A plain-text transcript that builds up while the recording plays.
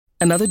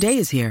Another day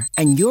is here,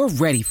 and you're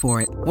ready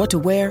for it. What to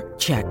wear?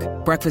 Check.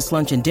 Breakfast,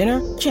 lunch, and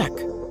dinner? Check.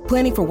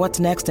 Planning for what's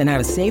next and how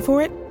to save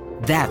for it?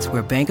 That's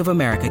where Bank of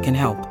America can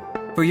help.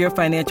 For your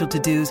financial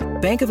to-dos,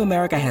 Bank of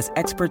America has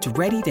experts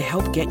ready to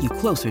help get you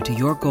closer to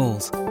your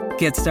goals.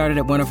 Get started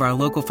at one of our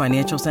local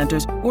financial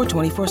centers or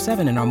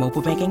 24/7 in our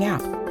mobile banking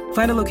app.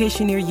 Find a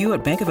location near you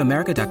at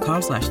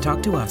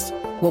bankofamerica.com/talktous.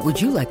 What would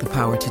you like the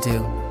power to do?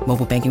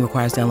 Mobile banking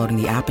requires downloading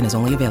the app and is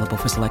only available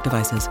for select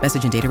devices.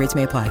 Message and data rates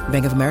may apply.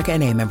 Bank of America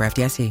N.A., member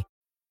FDIC.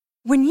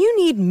 When you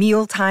need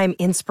mealtime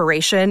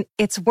inspiration,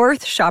 it's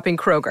worth shopping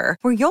Kroger,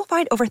 where you'll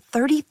find over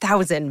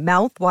 30,000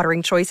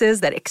 mouth-watering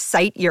choices that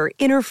excite your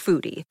inner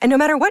foodie. And no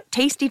matter what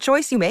tasty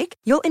choice you make,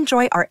 you'll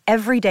enjoy our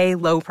everyday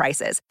low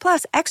prices,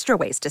 plus extra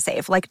ways to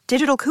save, like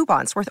digital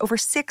coupons worth over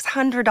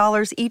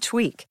 $600 each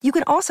week. You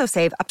can also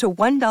save up to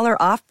 $1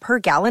 off per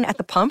gallon at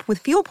the pump with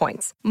fuel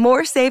points.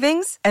 More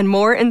savings and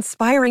more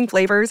inspiring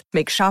flavors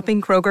make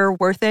shopping Kroger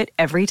worth it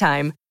every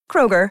time.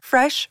 Kroger,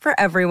 fresh for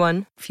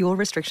everyone. Fuel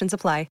restrictions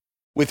apply.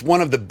 With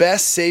one of the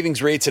best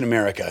savings rates in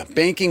America,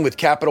 banking with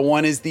Capital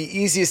One is the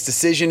easiest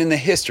decision in the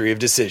history of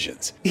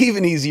decisions.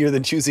 Even easier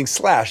than choosing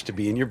Slash to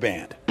be in your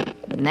band.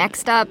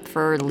 Next up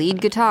for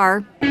lead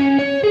guitar.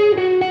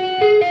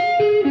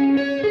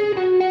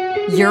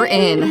 You're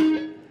in.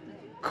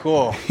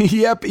 Cool.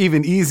 Yep,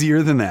 even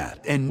easier than that.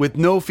 And with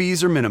no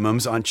fees or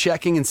minimums on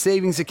checking and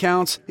savings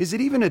accounts, is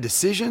it even a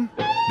decision?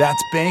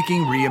 That's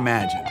banking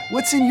reimagined.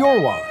 What's in your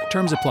wallet?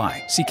 Terms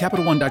apply. See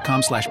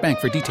CapitalOne.com/bank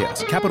for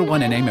details. Capital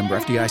One N.A. member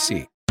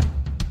FDIC.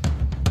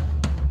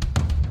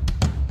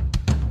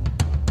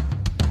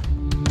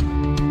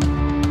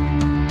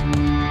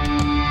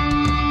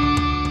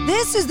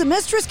 This is the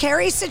Mistress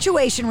Carrie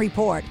Situation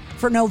Report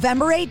for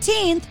November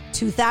 18th,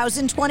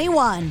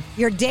 2021.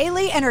 Your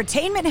daily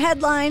entertainment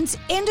headlines,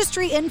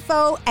 industry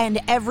info, and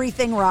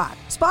everything rock.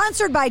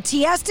 Sponsored by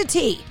Tiesta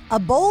Tea, a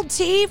bold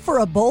tea for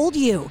a bold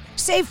you.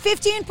 Save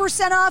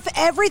 15% off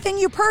everything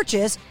you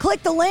purchase.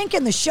 Click the link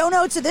in the show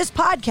notes of this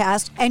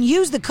podcast and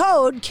use the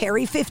code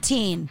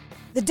CARRIE15.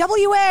 The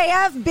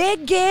WAF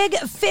Big Gig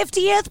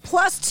 50th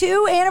Plus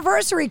 2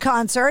 anniversary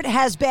concert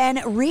has been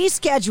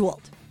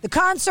rescheduled. The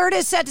concert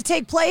is set to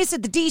take place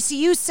at the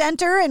DCU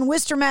Center in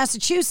Worcester,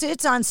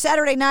 Massachusetts on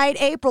Saturday night,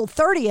 April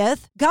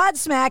 30th.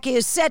 Godsmack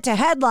is set to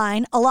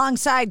headline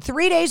alongside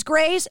 3 Days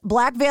Grace,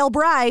 Black Veil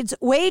Brides,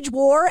 Wage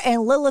War,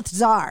 and Lilith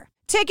Czar.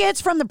 Tickets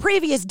from the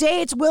previous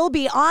dates will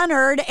be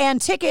honored, and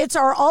tickets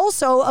are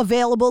also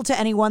available to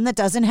anyone that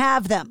doesn't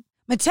have them.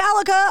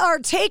 Metallica are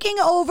taking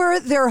over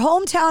their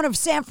hometown of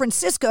San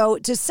Francisco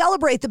to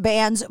celebrate the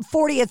band's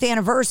 40th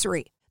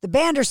anniversary. The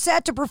band are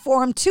set to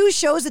perform 2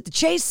 shows at the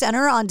Chase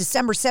Center on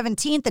December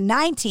 17th and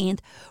 19th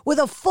with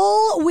a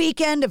full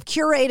weekend of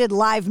curated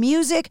live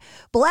music,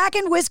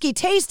 blackened whiskey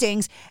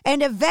tastings,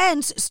 and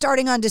events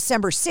starting on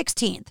December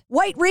 16th.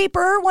 White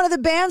Reaper, one of the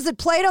bands that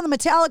played on the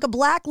Metallica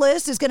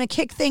Blacklist, is going to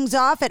kick things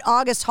off at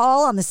August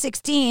Hall on the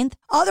 16th.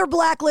 Other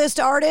Blacklist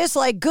artists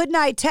like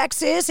Goodnight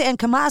Texas and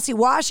Kamasi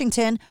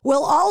Washington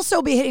will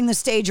also be hitting the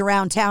stage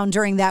around town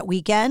during that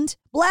weekend.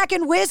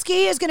 Blackened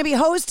Whiskey is going to be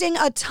hosting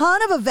a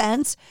ton of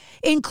events,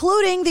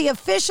 including the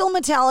official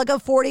Metallica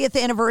 40th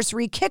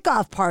anniversary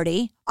kickoff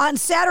party. On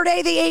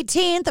Saturday the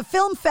 18th, a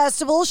film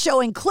festival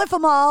showing Cliff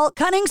Amal,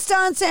 Cunning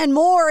Stunts, and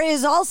more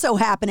is also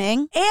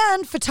happening.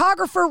 And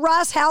photographer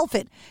Ross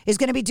Halford is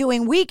going to be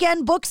doing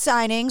weekend book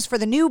signings for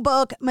the new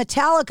book,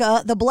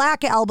 Metallica, The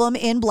Black Album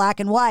in Black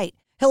and White.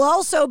 He'll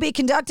also be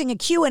conducting a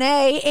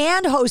Q&A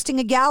and hosting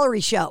a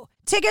gallery show.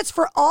 Tickets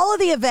for all of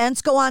the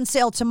events go on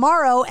sale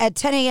tomorrow at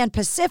 10 a.m.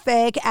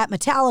 Pacific at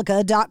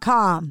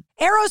Metallica.com.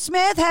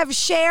 Aerosmith have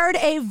shared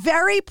a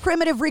very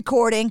primitive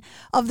recording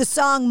of the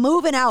song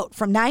Movin' Out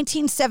from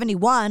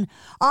 1971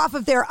 off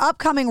of their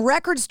upcoming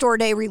Record Store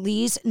Day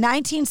release,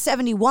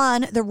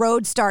 1971, The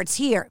Road Starts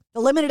Here.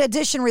 The limited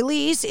edition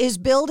release is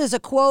billed as a,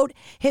 quote,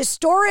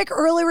 historic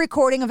early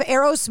recording of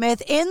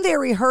Aerosmith in their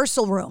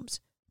rehearsal rooms,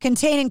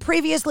 containing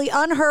previously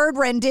unheard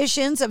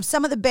renditions of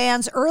some of the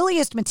band's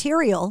earliest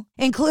material,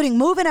 including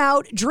Movin'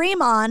 Out,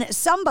 Dream On,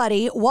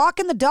 Somebody,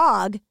 Walkin' the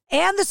Dog,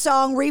 and the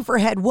song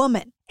Reeferhead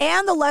Woman,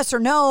 and the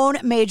lesser-known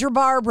Major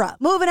Barbara.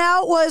 Movin'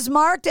 Out was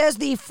marked as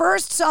the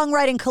first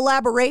songwriting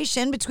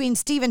collaboration between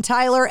Steven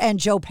Tyler and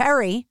Joe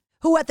Perry,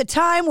 who at the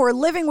time were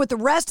living with the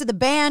rest of the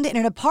band in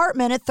an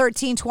apartment at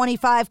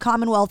 1325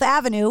 Commonwealth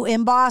Avenue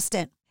in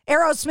Boston.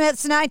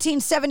 Aerosmith's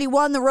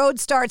 1971 The Road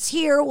Starts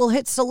Here will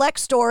hit select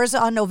stores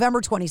on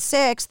November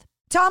 26th.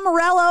 Tom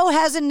Morello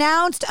has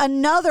announced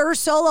another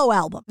solo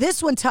album,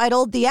 this one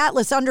titled The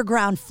Atlas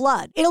Underground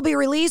Flood. It'll be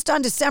released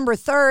on December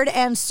 3rd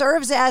and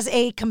serves as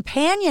a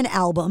companion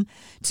album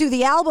to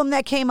the album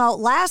that came out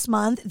last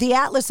month, The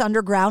Atlas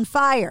Underground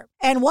Fire.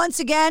 And once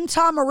again,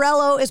 Tom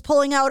Morello is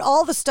pulling out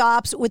all the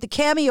stops with the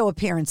cameo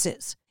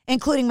appearances,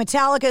 including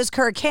Metallica's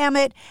Kirk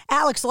Hammett,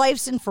 Alex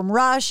Lifeson from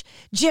Rush,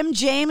 Jim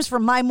James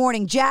from My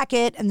Morning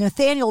Jacket, and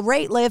Nathaniel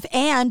Rateliff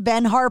and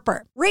Ben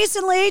Harper.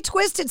 Recently,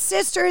 Twisted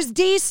Sister's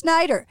Dee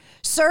Snider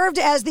served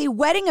as the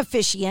wedding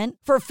officiant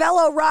for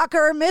fellow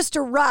rocker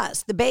Mr.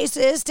 Russ, the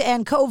bassist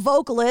and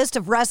co-vocalist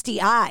of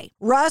Rusty Eye.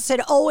 Russ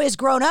had always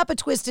grown up a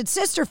Twisted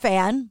Sister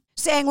fan,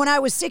 saying, "When I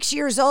was 6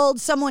 years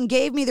old, someone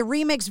gave me the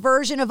remix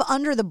version of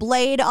Under the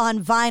Blade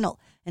on vinyl.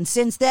 And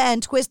since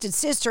then, Twisted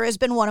Sister has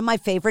been one of my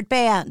favorite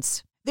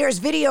bands." There's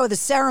video of the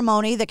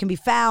ceremony that can be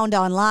found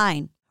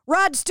online.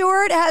 Rod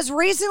Stewart has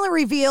recently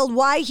revealed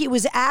why he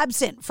was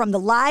absent from the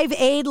Live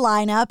Aid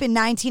lineup in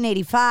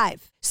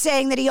 1985,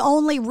 saying that he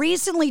only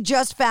recently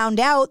just found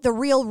out the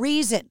real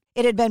reason.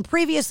 It had been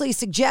previously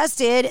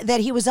suggested that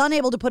he was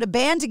unable to put a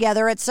band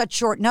together at such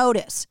short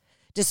notice,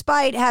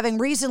 despite having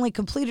recently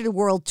completed a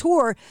world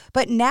tour,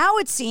 but now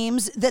it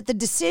seems that the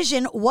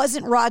decision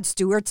wasn't Rod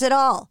Stewart's at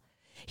all.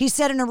 He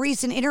said in a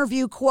recent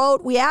interview,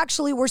 quote, "We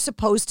actually were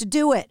supposed to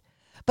do it,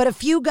 but a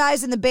few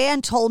guys in the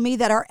band told me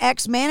that our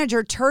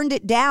ex-manager turned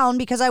it down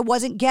because I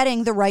wasn't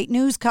getting the right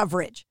news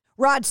coverage."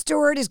 Rod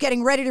Stewart is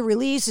getting ready to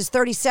release his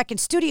 32nd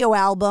studio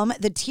album,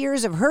 The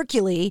Tears of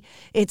Hercules.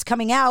 It's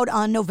coming out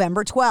on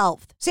November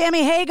 12th.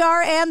 Sammy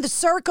Hagar and The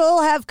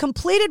Circle have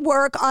completed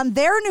work on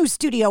their new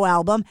studio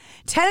album,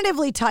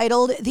 tentatively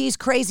titled These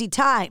Crazy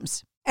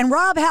Times. And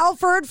Rob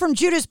Halford from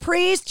Judas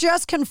Priest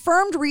just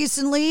confirmed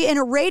recently in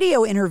a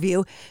radio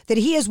interview that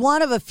he is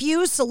one of a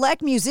few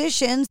select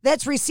musicians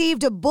that's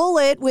received a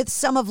bullet with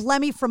some of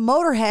Lemmy from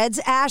Motorhead's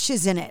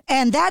ashes in it.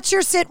 And that's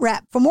your Sit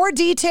Rep. For more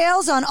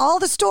details on all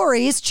the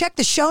stories, check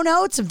the show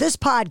notes of this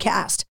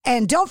podcast.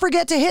 And don't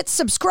forget to hit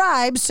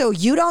subscribe so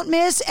you don't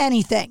miss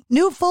anything.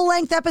 New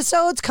full-length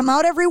episodes come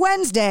out every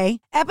Wednesday.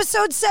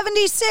 Episode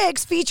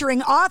 76,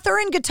 featuring author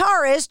and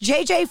guitarist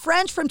JJ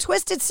French from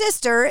Twisted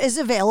Sister, is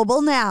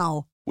available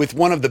now. With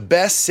one of the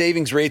best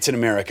savings rates in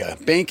America,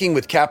 banking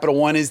with Capital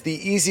One is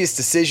the easiest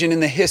decision in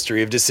the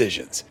history of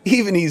decisions.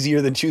 Even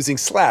easier than choosing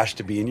Slash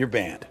to be in your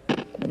band.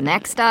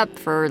 Next up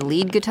for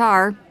lead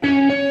guitar.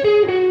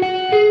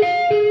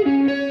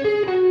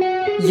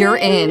 You're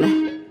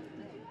in.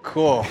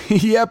 Cool.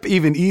 Yep,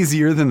 even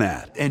easier than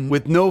that. And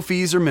with no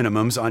fees or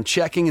minimums on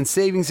checking and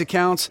savings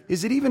accounts,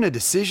 is it even a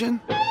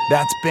decision?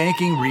 That's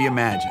banking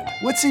reimagined.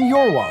 What's in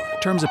your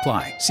wallet? Terms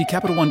apply. See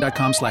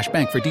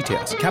CapitalOne.com/bank for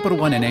details. Capital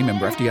One N.A.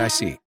 member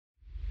FDIC.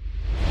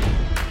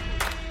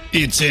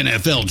 It's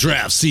NFL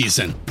draft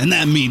season, and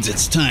that means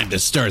it's time to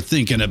start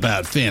thinking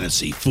about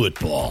fantasy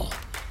football.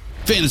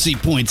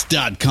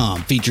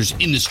 FantasyPoints.com features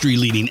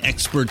industry-leading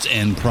experts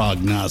and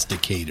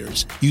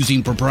prognosticators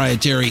using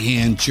proprietary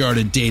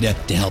hand-charted data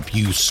to help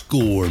you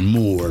score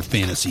more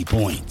fantasy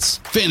points.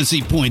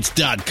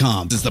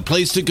 FantasyPoints.com is the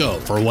place to go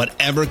for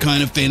whatever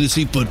kind of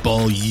fantasy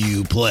football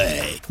you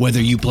play. Whether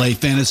you play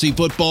fantasy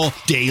football,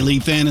 daily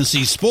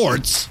fantasy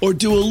sports, or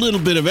do a little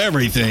bit of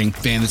everything,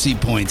 Fantasy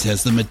Points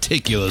has the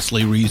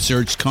meticulously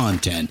researched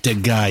content to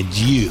guide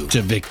you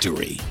to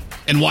victory.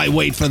 And why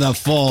wait for the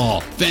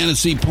fall?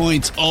 Fantasy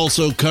Points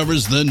also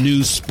covers the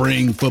new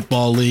spring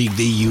football league,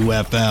 the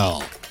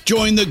UFL.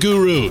 Join the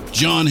guru,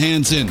 John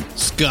Hansen,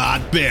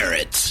 Scott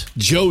Barrett,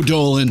 Joe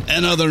Dolan,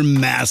 and other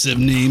massive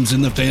names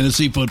in the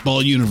fantasy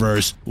football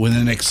universe with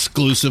an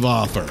exclusive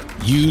offer.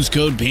 Use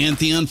code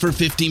Pantheon for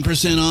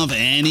 15% off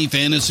any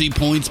Fantasy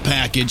Points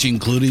package,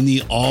 including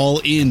the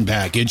all-in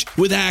package,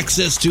 with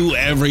access to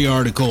every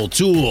article,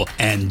 tool,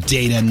 and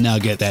data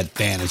nugget that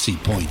Fantasy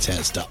Points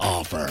has to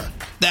offer.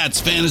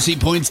 That's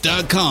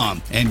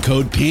FantasyPoints.com and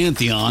code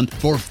Pantheon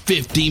for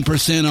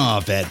 15%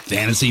 off at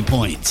Fantasy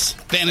Points.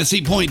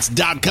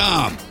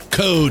 FantasyPoints.com,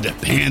 code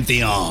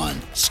Pantheon.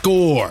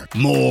 Score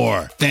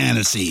more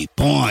fantasy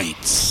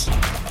points.